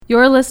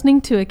You're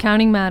listening to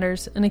Accounting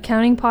Matters, an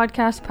accounting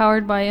podcast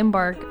powered by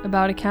Embark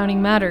about accounting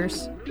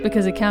matters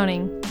because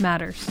accounting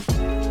matters.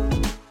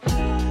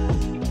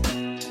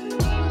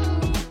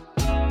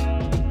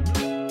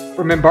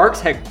 From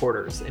Embark's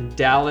headquarters in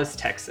Dallas,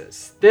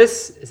 Texas,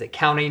 this is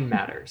Accounting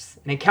Matters,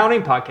 an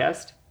accounting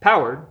podcast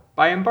powered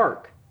by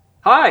Embark.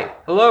 Hi,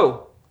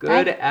 hello,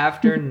 good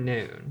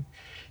afternoon.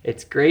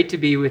 It's great to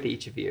be with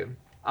each of you.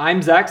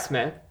 I'm Zach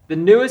Smith, the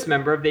newest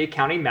member of the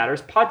Accounting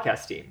Matters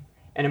podcast team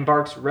and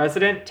Embark's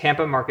resident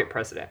Tampa market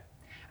president.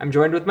 I'm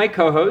joined with my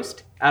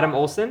co-host, Adam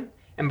Olson,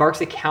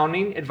 Embark's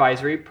accounting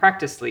advisory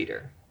practice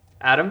leader.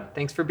 Adam,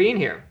 thanks for being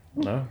here.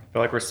 No, I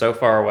feel like we're so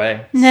far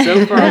away.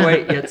 So far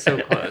away, yet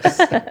so close.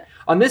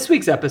 On this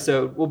week's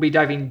episode, we'll be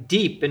diving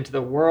deep into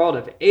the world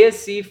of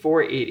ASC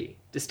 480,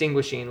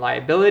 distinguishing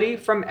liability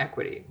from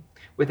equity,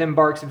 with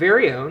Embark's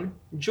very own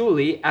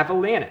Julie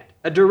Avilanet,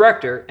 a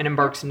director in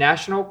Embark's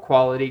National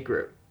Quality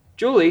Group.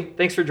 Julie,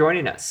 thanks for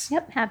joining us.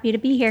 Yep, happy to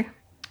be here.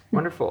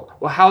 Wonderful.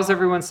 Well, how's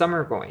everyone's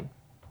summer going?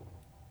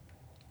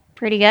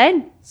 Pretty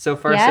good. So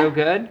far, so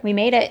good? We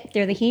made it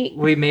through the heat.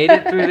 We made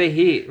it through the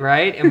heat,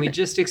 right? And we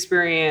just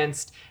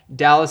experienced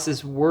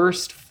Dallas's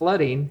worst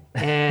flooding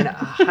in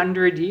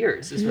 100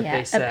 years, is what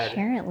they said.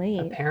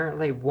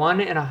 Apparently, 1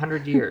 in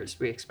 100 years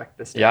we expect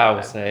this to happen. I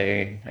will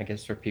say, I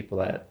guess for people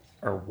that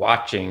are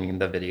watching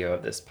the video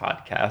of this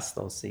podcast,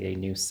 they'll see a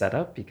new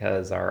setup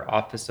because our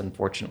office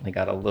unfortunately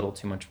got a little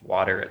too much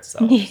water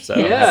itself. So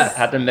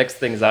had to mix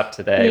things up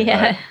today,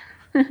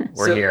 but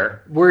we're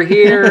here. We're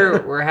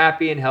here, we're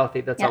happy and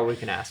healthy. That's all we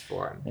can ask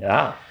for.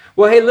 Yeah.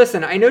 Well, hey,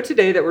 listen, I know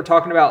today that we're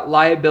talking about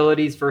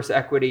liabilities versus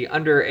equity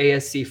under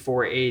ASC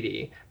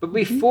 480. But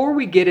before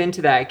we get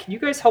into that, can you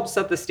guys help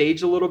set the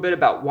stage a little bit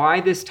about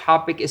why this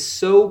topic is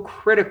so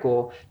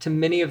critical to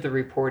many of the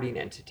reporting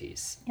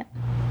entities?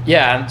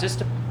 Yeah, and just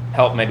to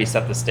help maybe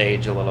set the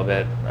stage a little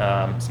bit,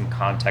 some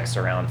context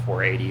around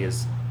 480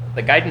 is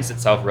the guidance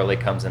itself really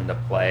comes into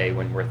play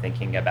when we're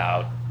thinking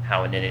about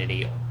how an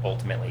entity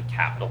ultimately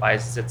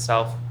capitalizes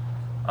itself.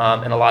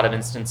 In a lot of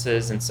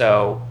instances. And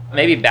so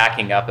maybe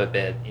backing up a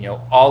bit,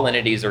 all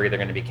entities are either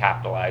going to be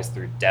capitalized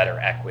through debt or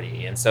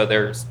equity. And so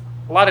there's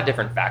a lot of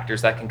different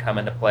factors that can come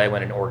into play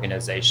when an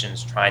organization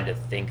is trying to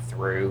think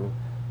through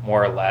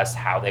more or less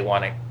how they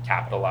want to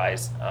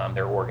capitalize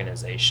their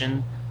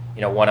organization.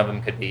 One of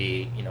them could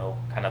be,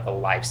 kind of the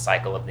life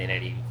cycle of the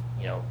entity,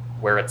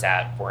 where it's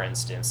at, for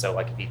instance. So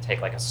like if you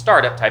take like a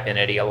startup type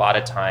entity, a lot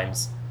of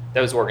times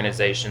those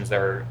organizations,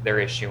 they're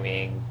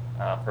issuing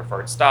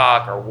preferred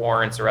stock or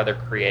warrants or other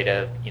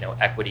creative,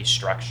 equity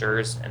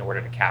structures in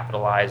order to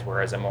capitalize.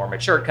 Whereas a more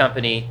mature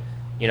company,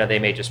 they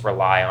may just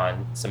rely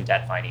on some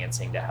debt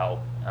financing to help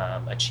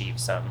achieve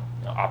some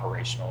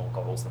operational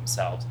goals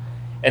themselves.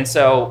 And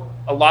so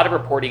a lot of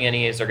reporting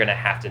entities are going to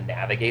have to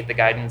navigate the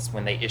guidance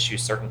when they issue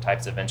certain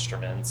types of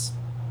instruments.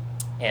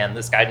 And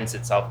this guidance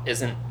itself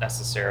isn't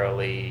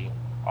necessarily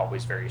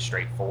always very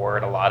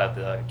straightforward. A lot of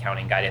the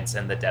accounting guidance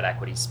in the debt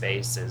equity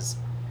space is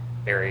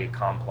very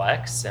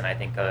complex, and I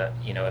think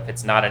if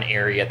it's not an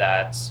area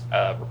that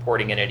a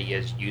reporting entity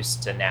is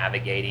used to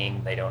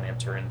navigating, they don't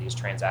enter in these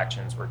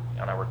transactions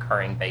on a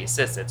recurring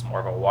basis. It's more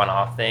of a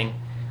one-off thing.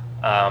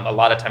 A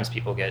lot of times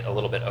people get a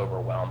little bit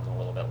overwhelmed and a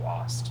little bit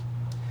lost.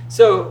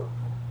 So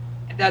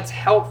that's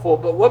helpful,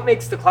 but what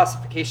makes the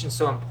classification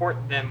so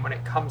important then when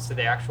it comes to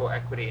the actual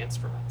equity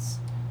instruments?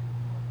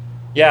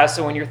 Yeah,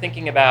 so when you're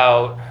thinking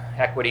about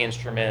equity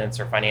instruments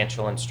or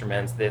financial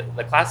instruments, the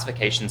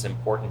classification is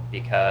important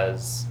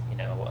because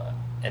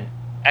an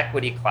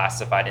equity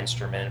classified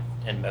instrument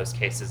in most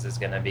cases is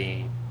going to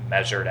be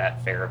measured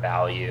at fair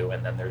value,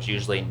 and then there's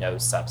usually no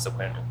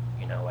subsequent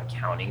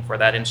accounting for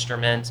that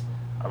instrument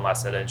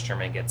unless that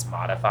instrument gets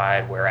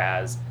modified.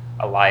 Whereas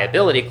a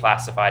liability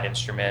classified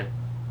instrument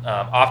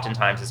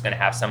oftentimes is going to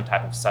have some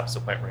type of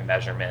subsequent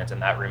remeasurement,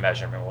 and that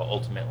remeasurement will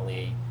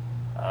ultimately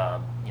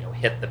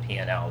hit the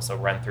P&L, so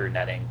run through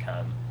net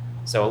income.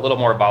 So a little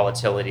more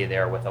volatility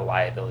there with a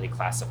liability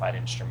classified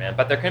instrument.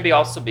 But there can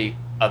also be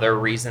other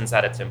reasons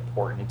that it's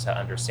important to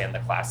understand the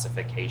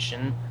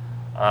classification.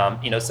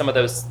 Some of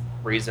those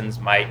reasons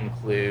might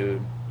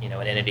include, an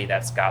entity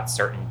that's got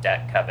certain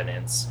debt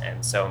covenants.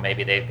 And so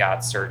maybe they've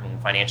got certain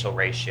financial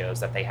ratios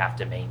that they have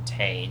to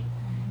maintain.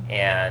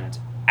 And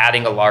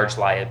adding a large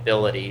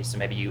liability, so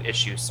maybe you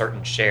issue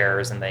certain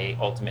shares and they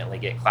ultimately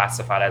get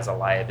classified as a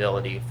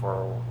liability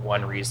for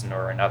one reason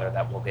or another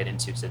that we'll get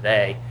into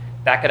today,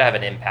 that could have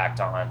an impact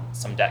on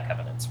some debt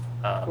covenants.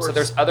 So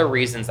there's other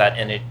reasons that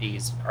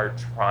entities are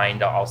trying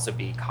to also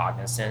be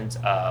cognizant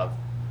of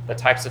the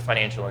types of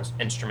financial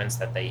instruments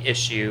that they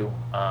issue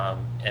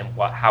and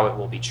how it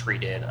will be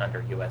treated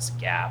under US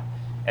GAAP.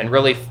 And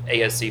really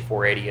ASC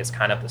 480 is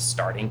kind of the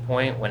starting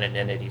point when an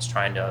entity is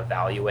trying to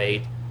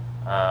evaluate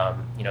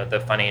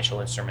the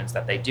financial instruments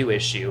that they do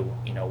issue,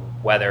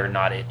 whether or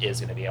not it is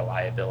going to be a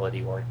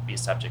liability or be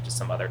subject to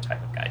some other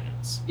type of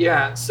guidance.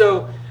 Yeah.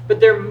 So, but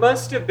there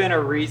must have been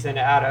a reason,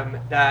 Adam,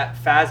 that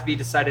FASB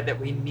decided that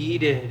we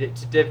needed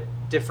to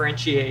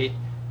differentiate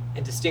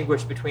and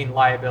distinguish between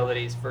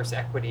liabilities versus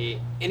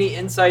equity. Any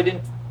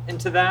insight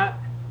into that?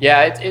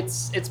 Yeah,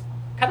 it's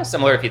kind of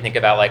similar if you think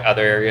about like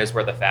other areas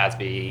where the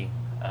FASB,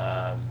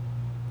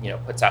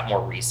 puts out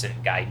more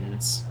recent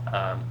guidance.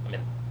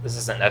 This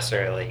isn't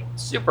necessarily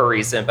super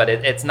recent, but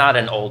it's not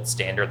an old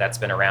standard that's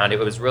been around. It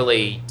was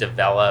really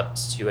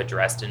developed to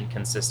address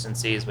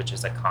inconsistencies, which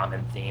is a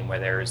common theme where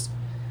there's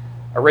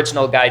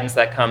original guidance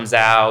that comes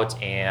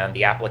out and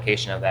the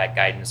application of that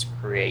guidance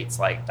creates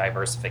like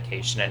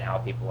diversification in how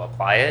people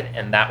apply it.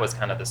 And that was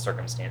kind of the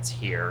circumstance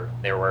here.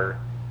 There were,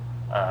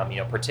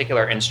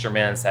 particular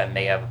instruments that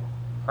may have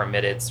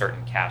permitted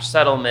certain cash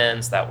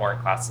settlements that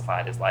weren't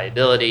classified as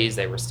liabilities.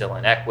 They were still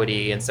in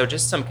equity. And so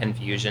just some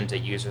confusion to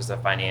users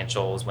of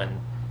financials when,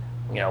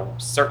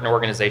 certain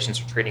organizations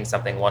are treating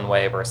something one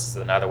way versus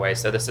another way.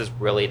 So this is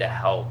really to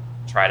help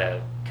try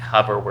to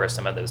cover where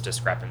some of those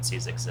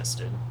discrepancies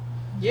existed.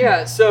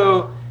 Yeah,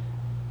 so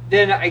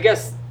then I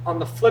guess on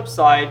the flip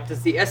side,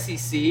 does the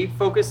SEC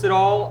focus at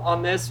all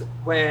on this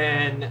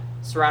when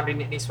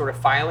surrounding any sort of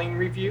filing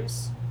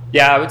reviews?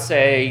 Yeah, I would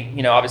say,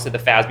 obviously the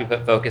FASB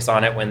put focus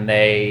on it when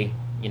they,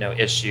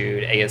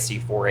 issued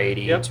ASC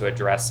 480 to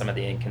address some of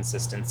the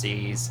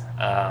inconsistencies.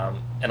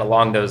 And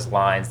along those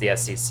lines, the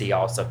SEC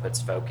also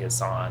puts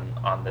focus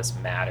on this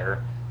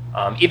matter.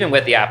 Even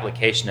with the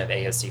application of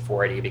ASC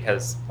 480,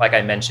 because like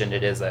I mentioned,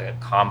 it is a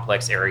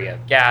complex area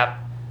of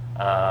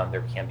GAAP.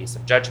 There can be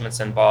some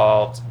judgments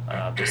involved.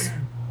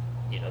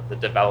 The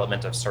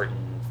development of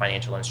certain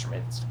financial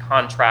instruments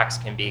contracts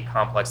can be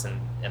complex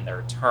in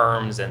their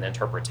terms and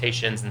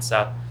interpretations and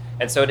stuff.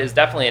 And so it is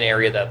definitely an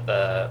area that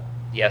the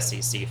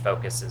SEC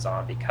focuses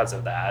on because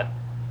of that.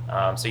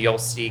 So you'll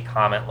see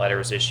comment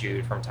letters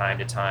issued from time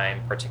to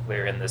time,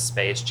 particularly in this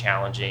space,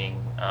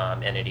 challenging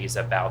entities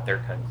about their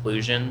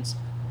conclusions.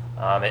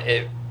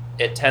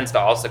 It tends to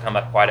also come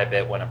up quite a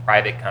bit when a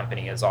private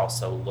company is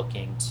also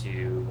looking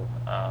to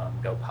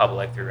go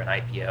public through an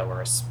IPO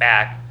or a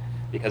SPAC,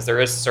 because there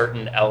is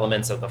certain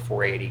elements of the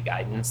 480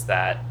 guidance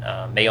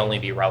that may only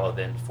be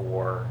relevant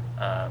for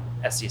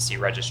SEC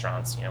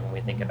registrants. When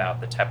we think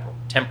about the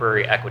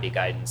temporary equity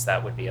guidance,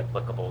 that would be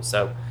applicable.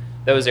 So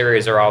those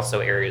areas are also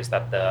areas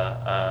that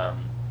the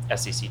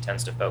SEC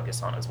tends to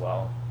focus on as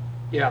well.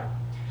 Yeah,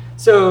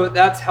 so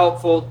that's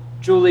helpful.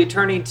 Julie,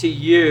 turning to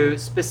you,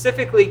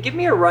 specifically, give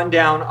me a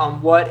rundown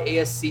on what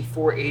ASC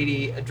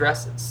 480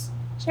 addresses.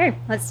 Sure,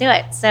 let's do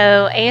it.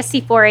 So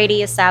ASC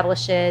 480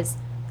 establishes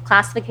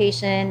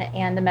classification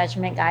and the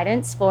measurement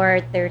guidance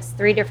there's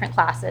 3 different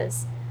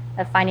classes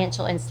of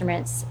financial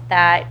instruments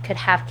that could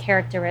have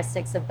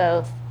characteristics of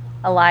both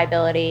a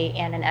liability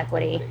and an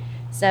equity.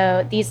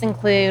 So these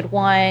include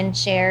 1,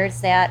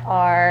 shares that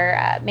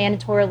are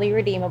mandatorily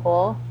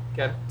redeemable.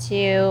 Okay.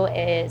 2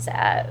 is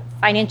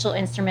financial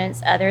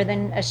instruments other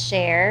than a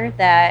share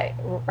that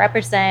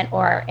represent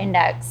or are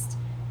indexed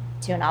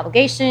to an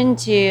obligation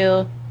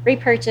to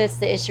repurchase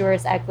the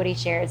issuer's equity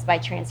shares by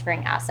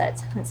transferring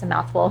assets. It's a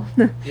mouthful.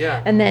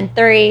 Yeah. And then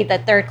 3, the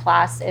third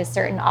class is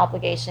certain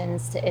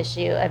obligations to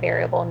issue a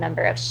variable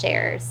number of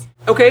shares.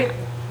 Okay,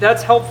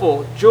 that's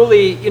helpful.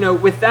 Julie,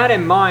 with that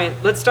in mind,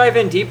 let's dive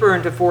in deeper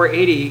into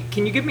 480.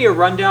 Can you give me a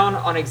rundown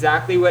on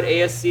exactly what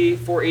ASC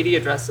 480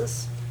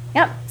 addresses?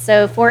 Yep.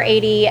 So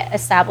 480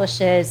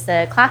 establishes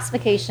the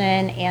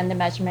classification and the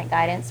measurement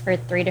guidance for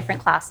 3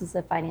 different classes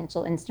of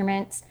financial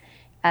instruments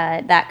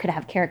that could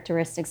have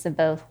characteristics of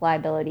both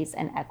liabilities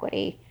and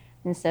equity.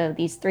 And so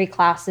these 3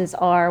 classes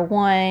are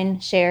 1,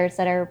 shares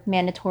that are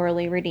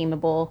mandatorily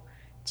redeemable,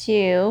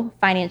 2,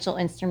 financial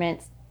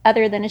instruments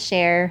other than a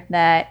share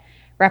that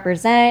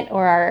represent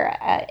or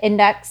are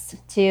indexed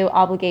to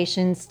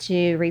obligations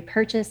to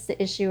repurchase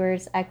the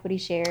issuer's equity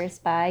shares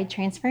by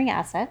transferring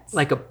assets.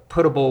 Like a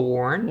puttable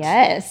warrant?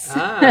 Yes.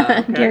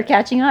 Okay. You're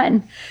catching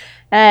on.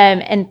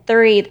 And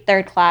 3, the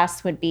third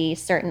class would be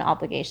certain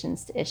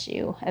obligations to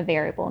issue a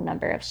variable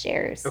number of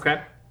shares. Okay.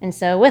 And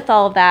so with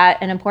all of that,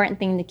 an important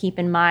thing to keep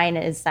in mind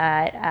is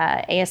that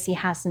ASC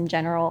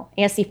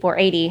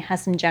 480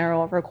 has some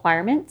general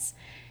requirements.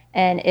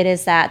 And it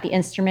is that the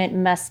instrument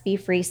must be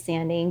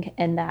freestanding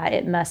and that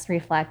it must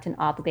reflect an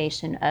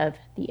obligation of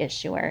the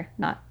issuer,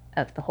 not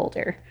of the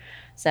holder.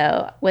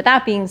 So with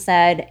that being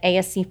said,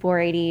 ASC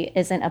 480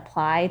 isn't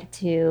applied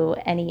to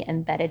any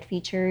embedded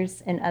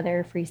features in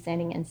other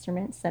freestanding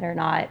instruments that are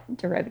not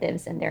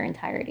derivatives in their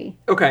entirety.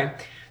 Okay.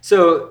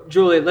 So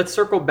Julie, let's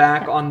circle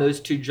back on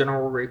those 2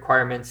 general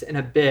requirements in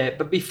a bit.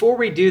 But before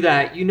we do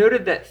that, you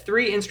noted that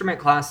 3 instrument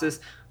classes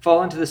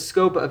fall into the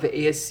scope of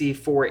ASC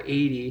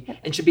 480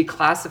 and should be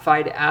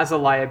classified as a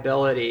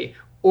liability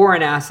or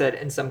an asset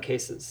in some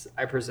cases,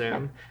 I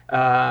presume.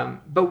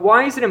 But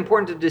why is it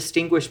important to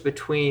distinguish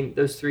between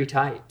those 3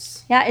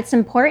 types? Yeah, it's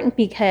important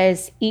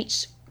because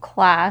each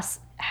class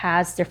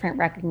has different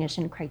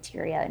recognition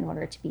criteria in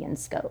order to be in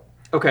scope.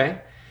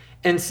 Okay.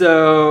 And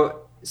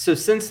so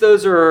since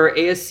those are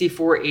ASC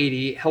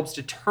 480 helps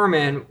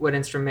determine what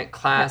instrument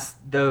class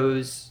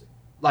those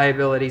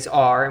liabilities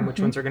are and which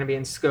ones are going to be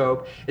in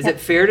scope, is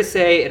it fair to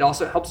say it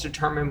also helps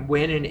determine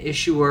when an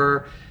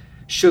issuer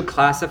should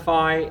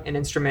classify an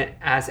instrument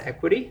as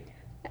equity?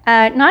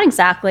 Not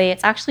exactly.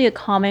 It's actually a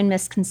common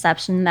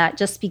misconception that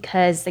just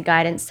because the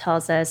guidance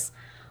tells us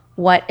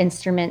what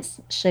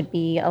instruments should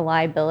be a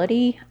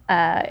liability,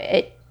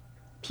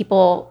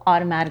 people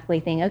automatically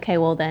think, okay,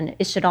 well then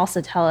it should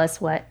also tell us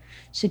what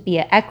should be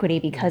an equity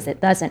because it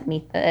doesn't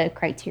meet the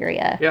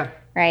criteria. Yeah.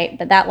 Right?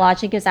 But that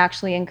logic is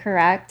actually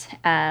incorrect.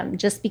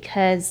 Just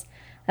because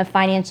a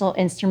financial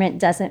instrument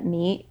doesn't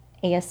meet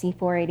ASC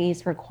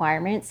 480's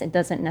requirements, it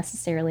doesn't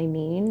necessarily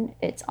mean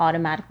it's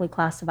automatically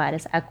classified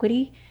as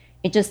equity.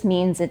 It just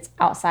means it's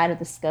outside of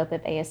the scope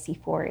of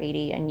ASC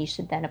 480, and you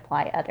should then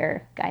apply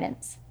other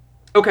guidance.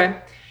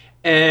 Okay.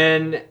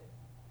 And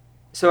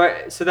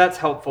so that's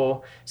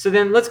helpful. So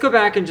then let's go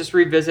back and just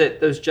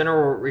revisit those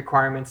general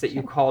requirements that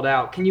you called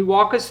out. Can you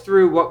walk us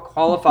through what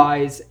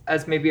qualifies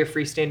as maybe a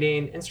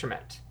freestanding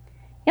instrument?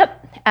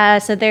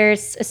 Yep. So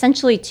there's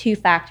essentially two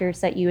factors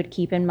that you would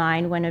keep in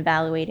mind when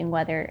evaluating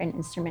whether an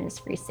instrument is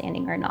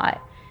freestanding or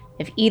not.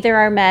 If either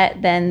are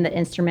met, then the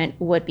instrument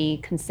would be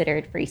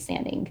considered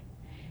freestanding.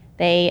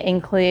 They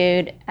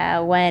include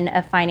when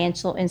a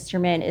financial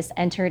instrument is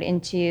entered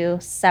into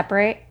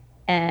separate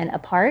and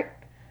apart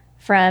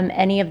from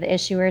any of the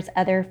issuer's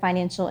other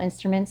financial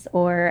instruments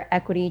or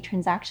equity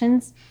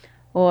transactions,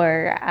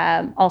 or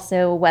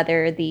also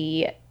whether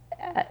the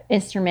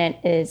instrument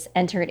is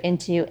entered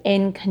into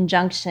in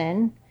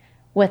conjunction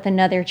with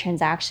another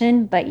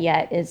transaction, but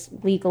yet is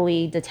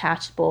legally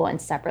detachable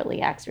and separately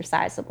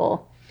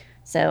exercisable.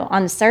 So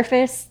on the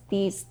surface,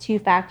 these two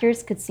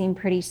factors could seem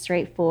pretty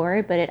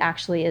straightforward, but it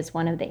actually is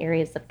one of the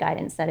areas of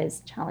guidance that is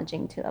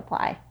challenging to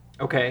apply.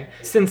 Okay.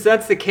 Since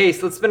that's the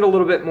case, let's spend a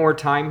little bit more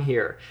time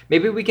here.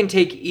 Maybe we can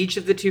take each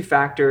of the two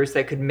factors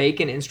that could make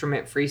an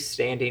instrument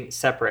freestanding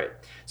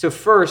separate. So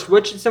first,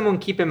 what should someone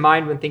keep in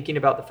mind when thinking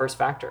about the first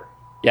factor?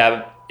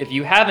 Yeah, if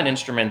you have an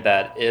instrument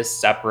that is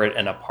separate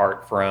and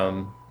apart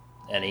from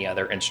any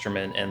other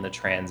instrument in the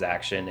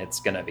transaction, it's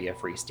going to be a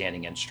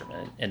freestanding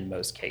instrument in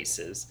most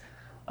cases.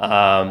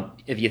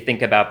 If you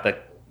think about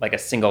like a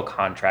single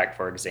contract,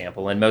 for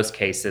example, in most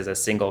cases, a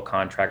single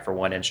contract for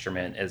one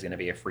instrument is going to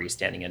be a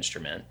freestanding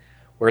instrument.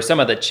 Where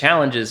some of the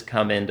challenges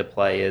come into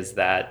play is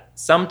that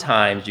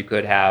sometimes you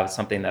could have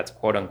something that's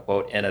quote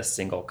unquote in a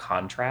single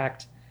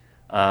contract,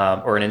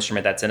 or an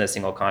instrument that's in a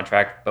single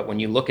contract. But when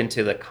you look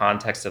into the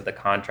context of the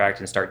contract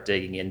and start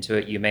digging into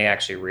it, you may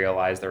actually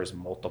realize there's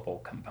multiple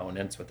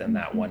components within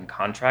that one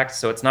contract.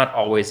 So it's not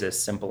always as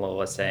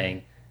simple as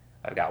saying,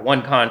 I've got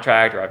one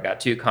contract or I've got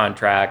two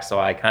contracts, so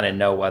I kind of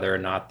know whether or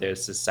not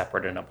this is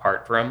separate and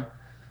apart from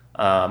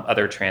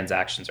other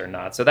transactions or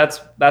not. So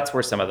that's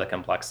where some of the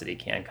complexity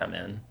can come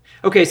in.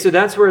 Okay, so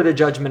that's where the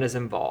judgment is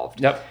involved.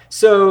 Yep.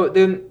 So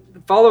then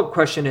the follow-up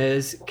question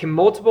is, can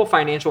multiple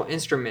financial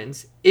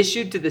instruments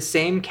issued to the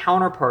same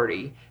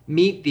counterparty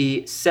meet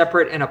the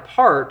separate and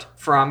apart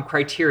from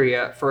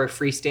criteria for a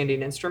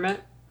freestanding instrument?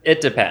 It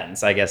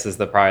depends, I guess, is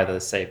probably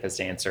the safest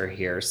answer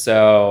here.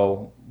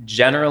 So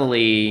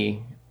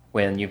generally,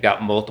 when you've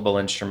got multiple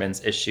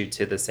instruments issued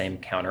to the same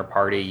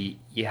counterparty,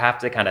 you have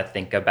to kind of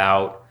think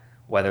about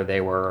whether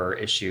they were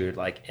issued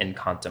like in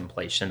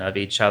contemplation of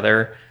each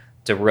other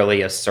to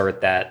really assert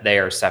that they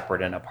are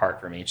separate and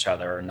apart from each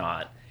other or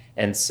not.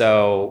 And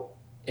so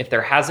if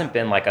there hasn't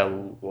been like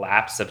a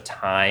lapse of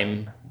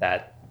time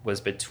that was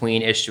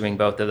between issuing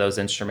both of those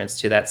instruments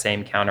to that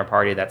same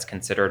counterparty that's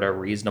considered a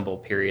reasonable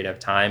period of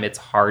time, it's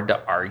hard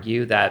to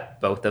argue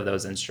that both of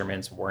those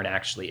instruments weren't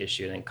actually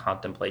issued in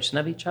contemplation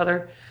of each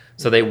other.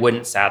 So they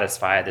wouldn't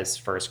satisfy this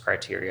first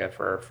criteria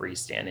for a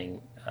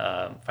freestanding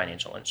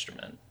financial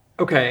instrument.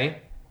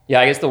 Okay. Yeah,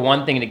 I guess the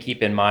one thing to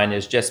keep in mind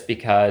is just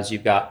because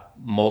you've got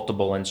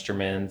multiple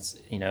instruments,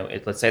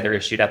 let's say they're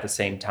issued at the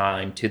same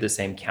time to the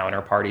same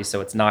counterparty, so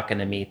it's not going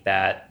to meet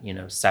that,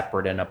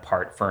 separate and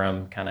apart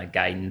from kind of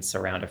guidance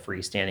around a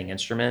freestanding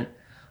instrument.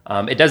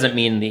 It doesn't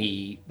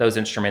mean those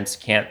instruments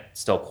can't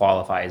still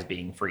qualify as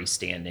being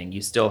freestanding.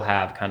 You still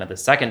have kind of the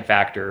second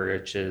factor,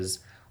 which is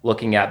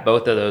looking at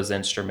both of those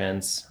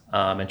instruments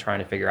and trying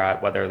to figure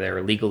out whether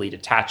they're legally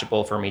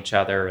detachable from each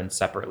other and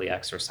separately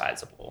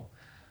exercisable.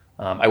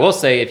 I will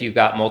say if you've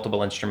got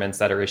multiple instruments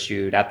that are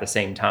issued at the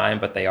same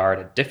time, but they are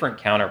at different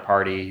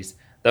counterparties,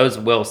 those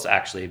will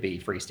actually be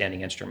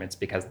freestanding instruments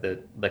because the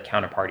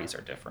counterparties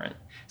are different.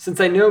 Since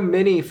I know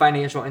many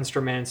financial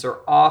instruments are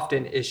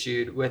often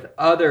issued with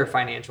other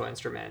financial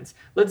instruments,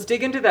 let's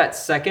dig into that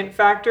second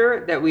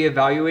factor that we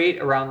evaluate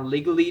around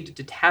legally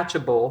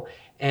detachable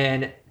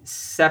and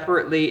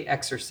separately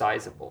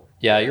exercisable.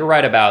 Yeah, you're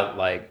right about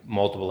like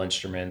multiple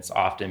instruments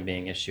often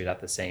being issued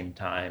at the same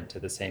time to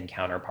the same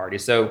counterparty.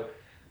 So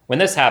when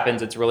this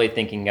happens, it's really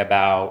thinking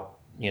about,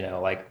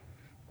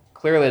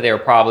 clearly they were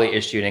probably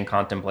issued in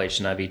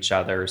contemplation of each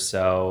other.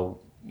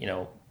 So,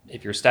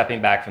 if you're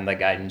stepping back from the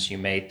guidance, you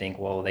may think,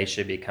 well, they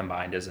should be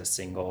combined as a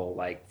single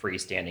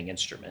freestanding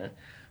instrument.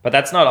 But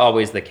that's not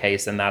always the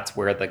case. And that's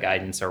where the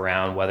guidance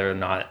around whether or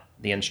not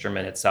the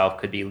instrument itself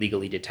could be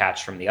legally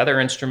detached from the other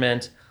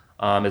instrument,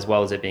 as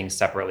well as it being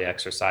separately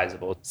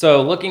exercisable.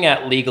 So looking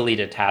at legally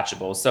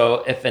detachable.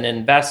 So if an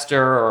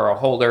investor or a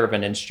holder of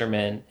an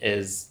instrument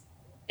is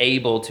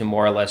able to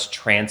more or less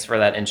transfer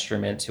that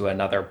instrument to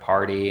another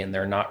party and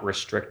they're not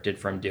restricted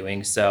from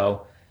doing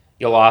so,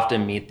 you'll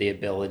often meet the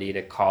ability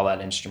to call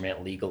that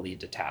instrument legally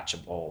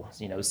detachable.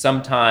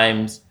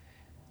 Sometimes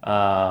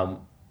an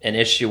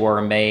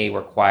issuer may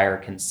require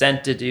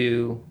consent to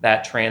do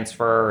that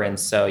transfer. And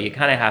so you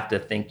kind of have to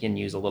think and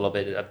use a little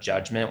bit of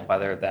judgment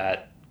whether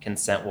that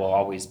consent will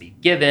always be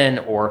given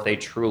or if they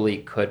truly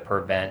could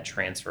prevent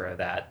transfer of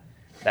that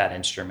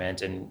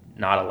instrument and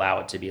not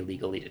allow it to be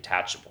legally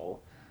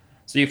detachable.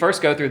 So you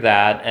first go through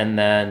that, and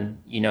then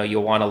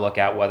you'll want to look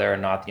at whether or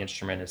not the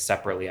instrument is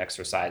separately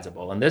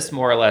exercisable. And this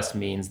more or less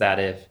means that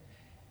if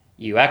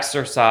you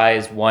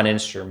exercise one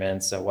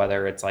instrument, so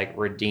whether it's like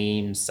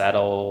redeem,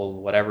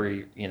 settle,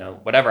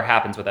 whatever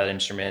happens with that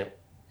instrument,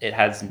 it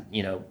has,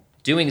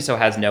 doing so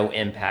has no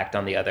impact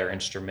on the other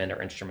instrument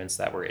or instruments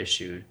that were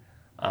issued,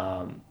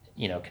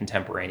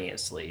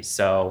 contemporaneously.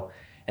 So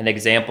an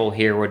example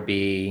here would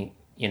be,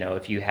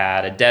 if you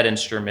had a debt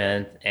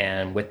instrument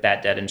and with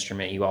that debt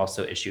instrument, you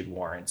also issued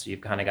warrants. So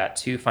you've kind of got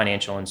two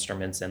financial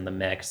instruments in the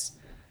mix.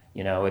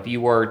 If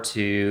you were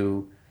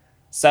to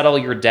settle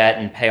your debt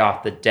and pay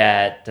off the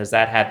debt, does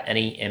that have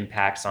any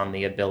impacts on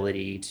the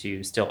ability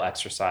to still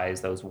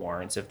exercise those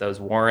warrants? If those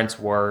warrants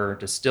were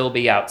to still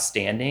be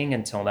outstanding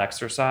until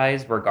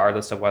exercise,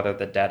 regardless of whether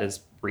the debt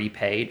is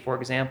repaid, for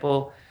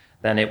example,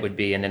 then it would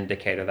be an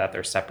indicator that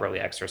they're separately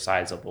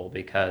exercisable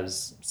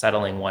because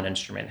settling one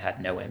instrument had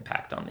no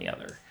impact on the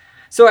other.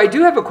 So I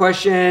do have a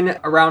question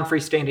around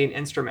freestanding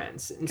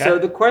instruments. And so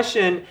the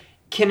question,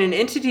 can an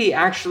entity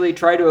actually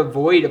try to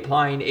avoid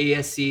applying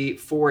ASC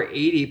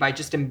 480 by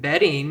just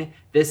embedding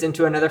this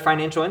into another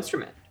financial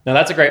instrument? No,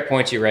 that's a great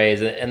point you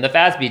raise. And the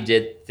FASB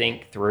did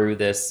think through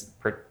this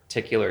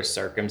particular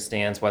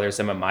circumstance, whether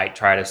someone might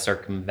try to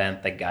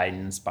circumvent the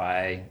guidance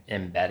by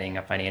embedding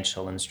a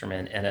financial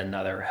instrument in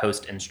another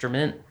host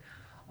instrument.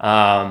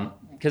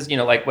 Because,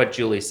 like what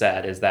Julie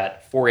said, is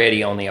that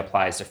 480 only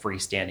applies to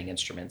freestanding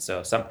instruments. So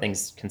if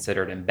something's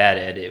considered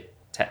embedded, it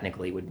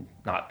technically would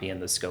not be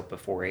in the scope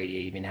of 480,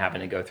 even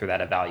having to go through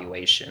that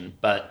evaluation.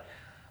 But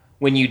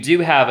when you do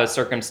have a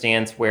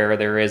circumstance where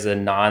there is a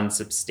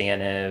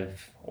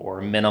non-substantive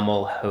or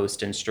minimal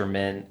host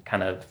instrument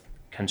kind of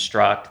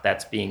construct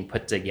that's being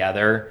put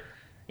together,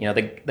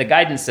 the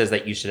guidance says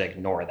that you should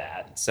ignore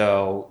that.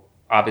 So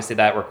obviously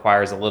that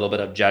requires a little bit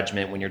of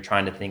judgment when you're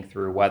trying to think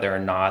through whether or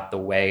not the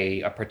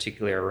way a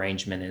particular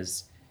arrangement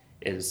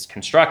is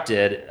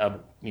constructed,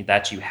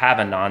 that you have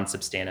a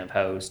non-substantive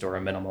host or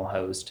a minimal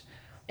host.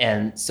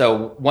 And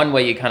so one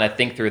way you kind of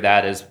think through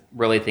that is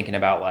really thinking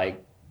about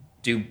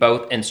do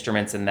both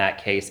instruments in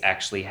that case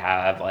actually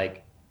have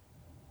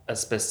a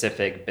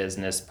specific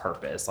business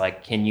purpose?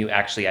 Can you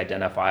actually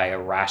identify a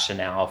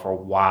rationale for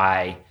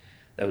why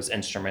those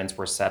instruments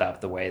were set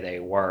up the way they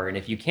were? And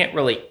if you can't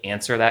really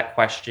answer that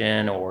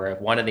question, or if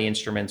one of the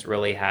instruments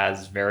really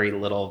has very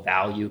little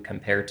value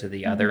compared to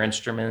the other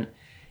instrument,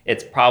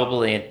 it's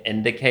probably an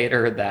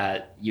indicator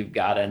that you've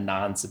got a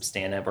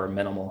non-substantive or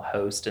minimal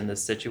host in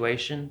this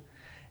situation.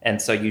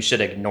 And so you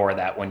should ignore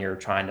that when you're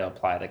trying to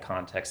apply the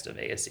context of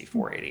ASC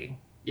 480.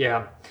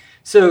 Yeah.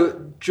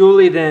 So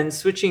Julie, then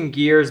switching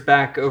gears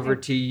back over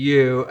to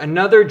you,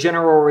 another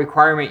general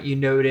requirement you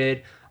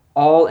noted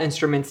all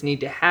instruments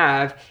need to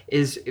have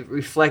is it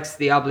reflects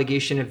the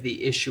obligation of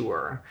the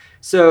issuer.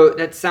 So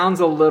that sounds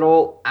a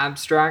little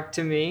abstract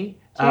to me.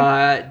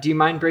 Sure. Do you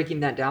mind breaking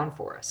that down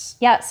for us?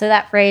 Yeah, so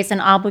that phrase,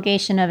 an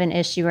obligation of an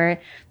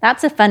issuer,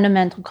 that's a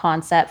fundamental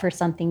concept for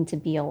something to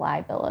be a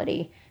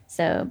liability.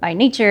 So by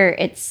nature,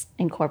 it's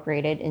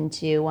incorporated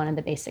into one of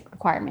the basic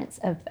requirements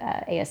of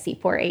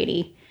ASC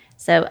 480.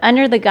 So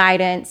under the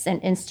guidance, an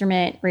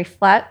instrument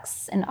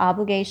reflects an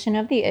obligation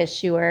of the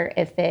issuer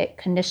if it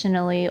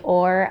conditionally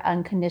or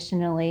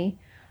unconditionally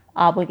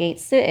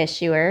obligates the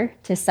issuer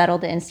to settle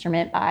the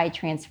instrument by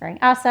transferring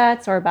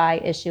assets or by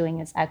issuing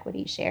its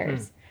equity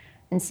shares.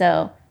 And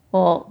so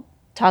we'll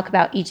talk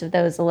about each of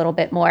those a little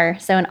bit more.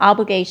 So an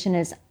obligation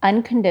is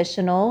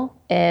unconditional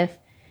if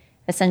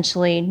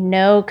essentially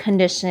no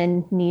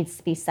condition needs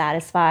to be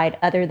satisfied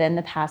other than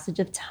the passage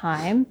of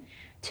time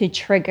to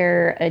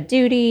trigger a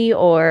duty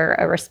or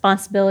a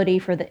responsibility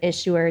for the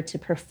issuer to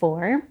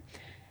perform.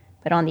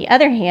 But on the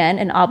other hand,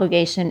 an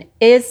obligation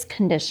is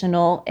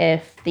conditional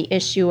if the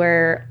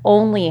issuer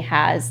only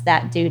has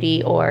that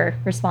duty or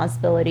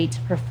responsibility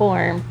to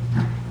perform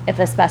if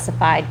a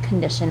specified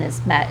condition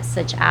is met,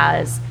 such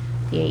as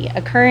the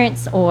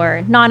occurrence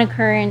or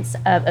non-occurrence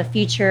of a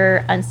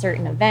future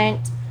uncertain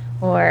event,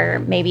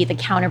 or maybe the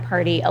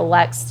counterparty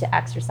elects to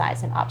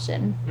exercise an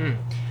option.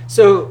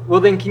 So, well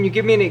then, can you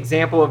give me an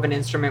example of an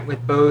instrument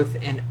with both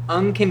an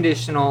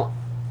unconditional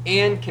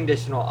and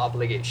conditional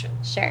obligation?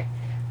 Sure.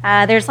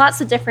 There's lots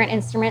of different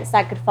instruments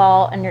that could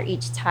fall under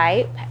each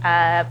type.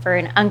 For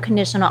an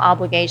unconditional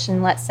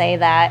obligation, let's say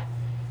that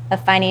a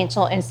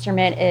financial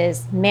instrument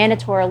is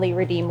mandatorily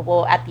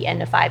redeemable at the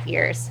end of 5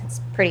 years.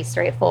 It's pretty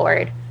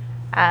straightforward.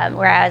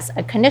 Whereas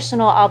a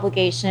conditional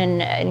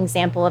obligation, an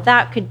example of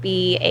that could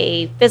be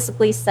a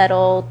physically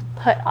settled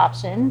put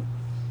option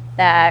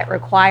that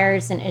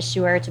requires an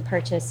issuer to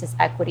purchase his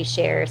equity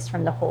shares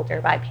from the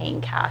holder by paying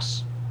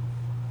cash.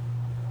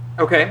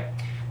 Okay.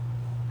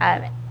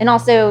 And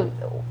also,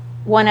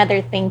 one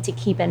other thing to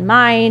keep in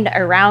mind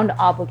around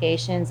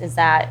obligations is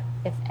that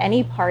if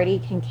any party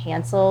can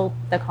cancel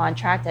the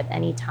contract at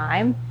any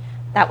time,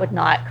 that would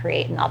not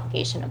create an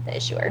obligation of the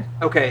issuer.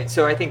 Okay,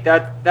 so I think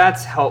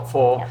that's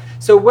helpful. Yeah.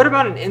 So what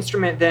about an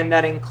instrument then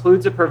that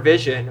includes a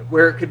provision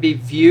where it could be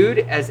viewed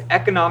as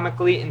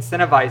economically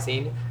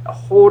incentivizing a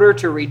holder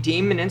to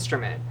redeem an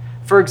instrument?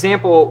 For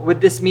example,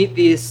 would this meet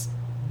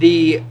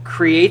the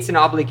creates an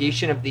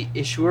obligation of the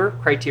issuer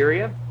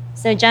criteria?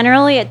 So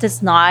generally it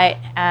does not.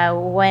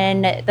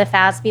 When the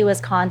FASB was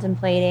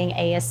contemplating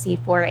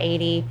ASC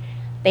 480,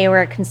 they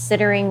were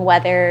considering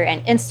whether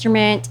an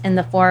instrument in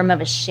the form of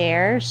a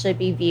share should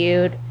be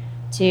viewed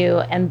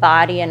to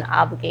embody an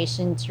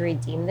obligation to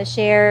redeem the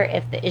share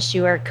if the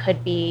issuer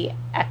could be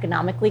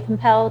economically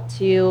compelled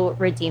to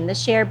redeem the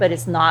share, but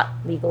is not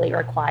legally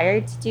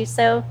required to do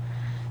so.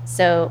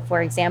 So,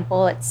 for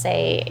example, let's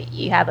say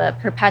you have a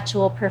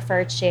perpetual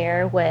preferred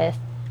share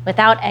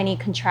without any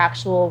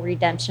contractual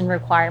redemption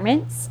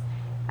requirements.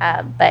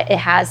 But it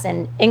has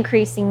an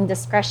increasing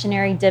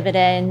discretionary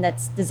dividend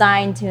that's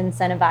designed to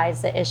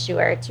incentivize the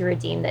issuer to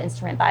redeem the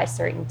instrument by a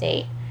certain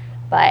date.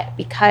 But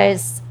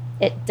because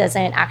it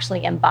doesn't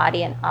actually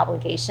embody an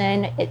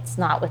obligation, it's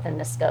not within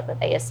the scope of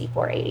ASC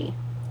 480.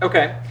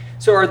 Okay,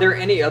 so are there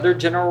any other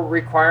general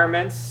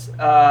requirements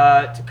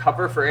to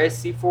cover for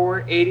ASC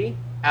 480,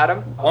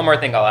 Adam? One more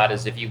thing I'll add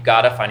is if you've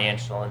got a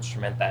financial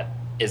instrument that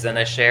isn't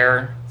a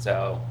share,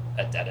 so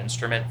a debt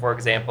instrument, for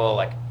example,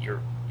 like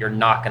you're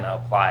not going to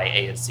apply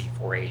ASC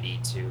 480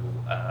 to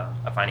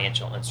a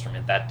financial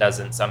instrument that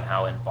doesn't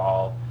somehow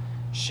involve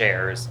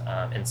shares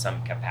in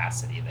some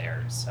capacity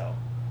there. So,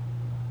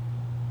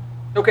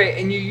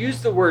 okay, and you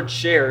use the word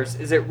shares.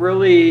 Is it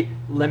really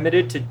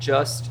limited to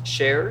just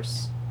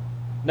shares?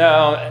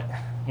 No,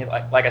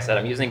 like I said,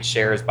 I'm using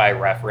shares by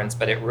reference,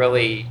 but it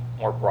really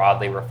more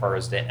broadly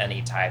refers to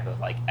any type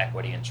of like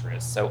equity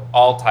interest. So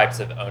all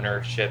types of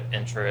ownership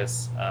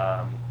interests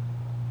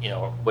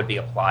would be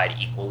applied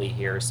equally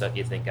here. So if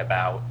you think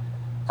about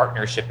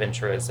partnership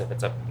interests, if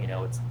it's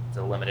it's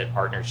a limited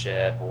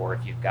partnership, or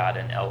if you've got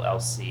an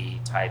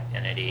LLC type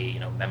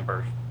entity,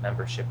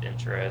 membership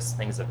interests,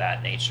 things of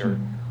that nature.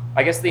 Mm-hmm.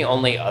 I guess the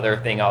only other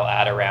thing I'll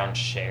add around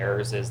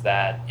shares is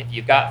that if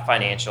you've got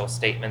financial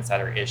statements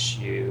that are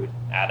issued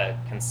at a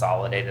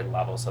consolidated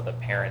level, so the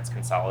parent's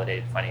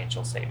consolidated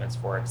financial statements,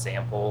 for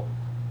example,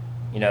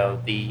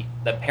 the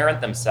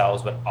parent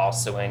themselves would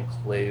also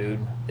include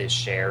the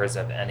shares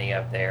of any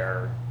of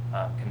their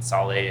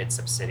consolidated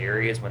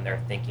subsidiaries when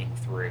they're thinking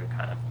through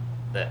kind of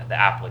the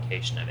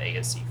application of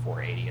ASC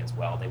 480 as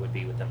well. They would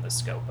be within the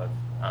scope of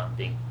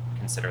being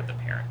considered the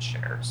parent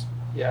shares.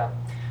 Yeah.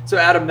 So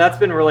Adam, that's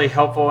been really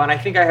helpful. And I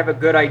think I have a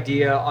good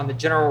idea on the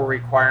general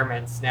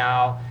requirements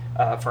now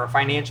for a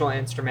financial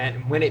instrument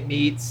and when it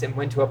meets and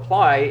when to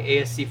apply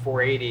ASC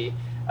 480.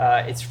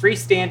 It's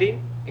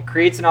freestanding. It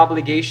creates an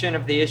obligation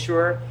of the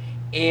issuer,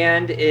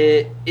 and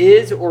it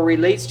is or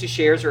relates to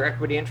shares or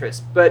equity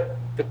interest. But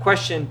the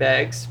question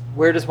begs,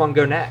 where does one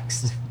go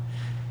next?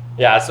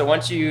 Yeah, so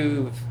once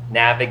you've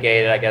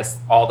navigated, I guess,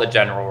 all the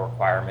general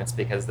requirements,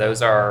 because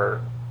those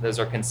are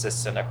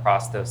consistent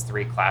across those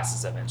three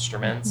classes of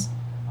instruments,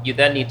 you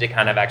then need to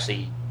kind of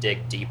actually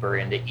dig deeper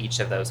into each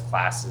of those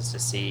classes to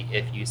see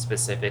if you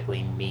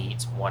specifically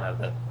meet one of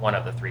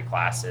the three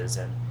classes.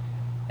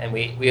 And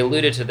we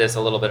alluded to this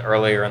a little bit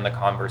earlier in the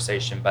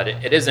conversation, but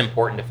it is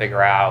important to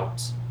figure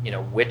out,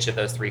 which of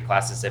those three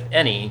classes, if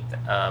any,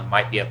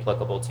 might be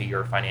applicable to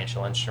your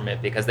financial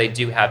instrument, because they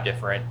do have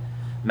different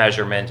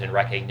measurement and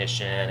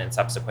recognition and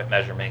subsequent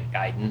measurement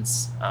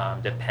guidance,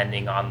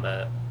 depending on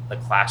the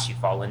class you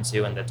fall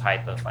into and the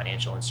type of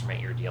financial instrument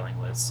you're dealing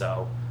with.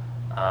 So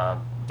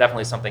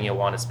definitely something you'll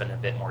want to spend a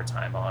bit more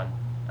time on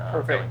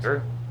going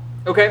through.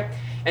 Okay.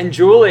 And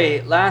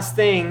Julie, last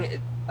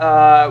thing,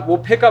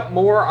 we'll pick up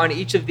more on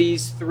each of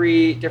these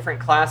three different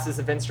classes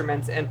of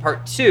instruments in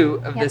part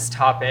 2 of this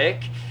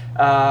topic,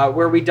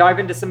 where we dive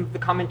into some of the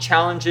common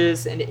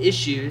challenges and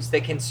issues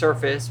that can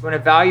surface when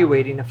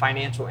evaluating a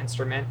financial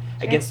instrument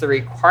against the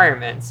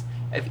requirements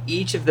of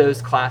each of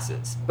those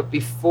classes. But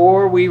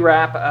before we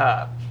wrap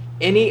up,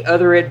 any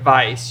other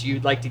advice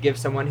you'd like to give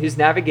someone who's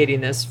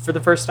navigating this for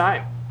the first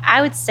time?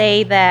 I would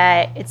say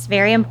that it's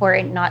very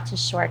important not to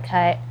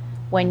shortcut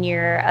when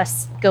you're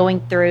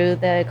going through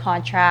the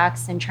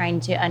contracts and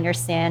trying to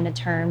understand the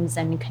terms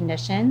and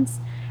conditions.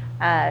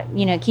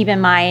 Keep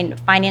in mind,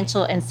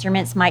 financial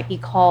instruments might be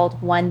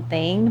called one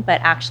thing, but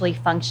actually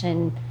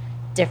function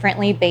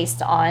differently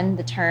based on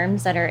the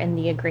terms that are in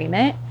the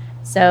agreement.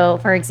 So,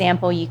 for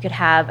example, you could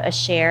have a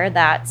share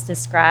that's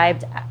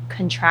described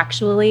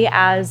contractually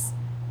as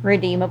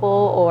redeemable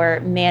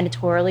or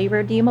mandatorily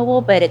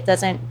redeemable, but it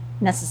doesn't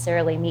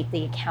necessarily meet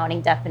the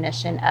accounting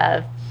definition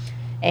of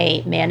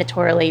a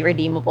mandatorily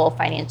redeemable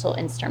financial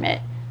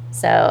instrument.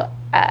 So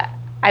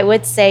I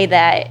would say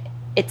that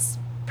it's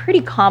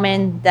pretty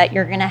common that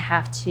you're going to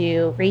have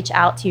to reach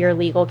out to your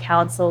legal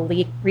counsel,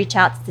 reach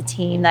out to the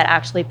team that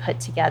actually put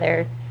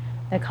together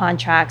the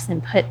contracts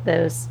and put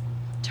those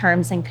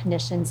terms and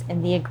conditions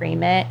in the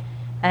agreement,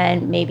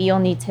 And maybe you'll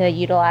need to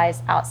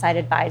utilize outside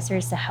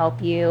advisors to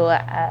help you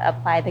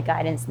apply the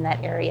guidance in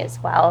that area as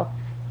well.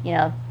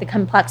 The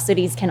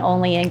complexities can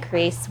only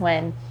increase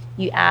when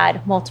you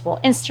add multiple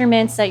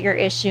instruments that you're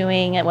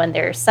issuing and when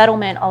there are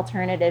settlement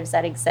alternatives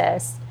that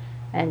exist,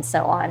 and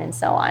so on and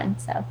so on.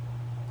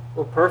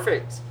 Well,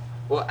 perfect.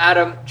 Well,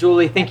 Adam,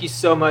 Julie, thank you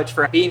so much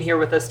for being here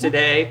with us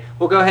today.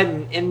 We'll go ahead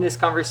and end this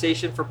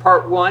conversation for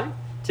part 1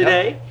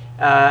 today.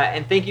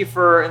 And thank you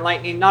for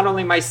enlightening not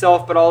only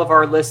myself, but all of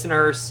our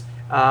listeners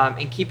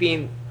and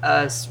keeping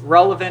us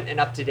relevant and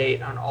up to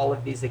date on all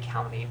of these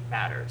accounting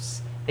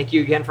matters. Thank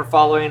you again for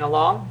following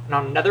along and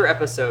on another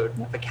episode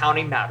of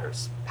Accounting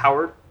Matters,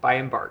 powered by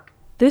Embark.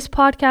 This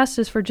podcast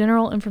is for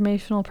general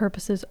informational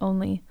purposes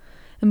only.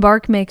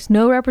 Embark makes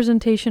no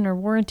representation or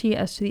warranty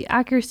as to the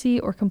accuracy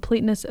or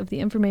completeness of the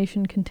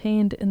information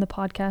contained in the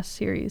podcast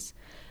series,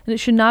 and it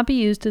should not be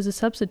used as a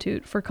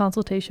substitute for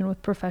consultation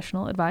with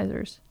professional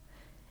advisors.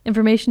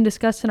 Information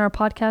discussed in our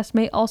podcast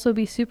may also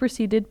be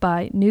superseded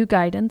by new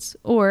guidance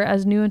or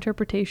as new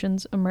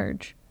interpretations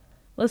emerge.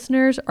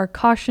 Listeners are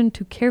cautioned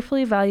to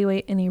carefully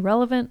evaluate any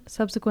relevant,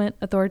 subsequent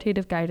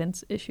authoritative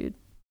guidance issued.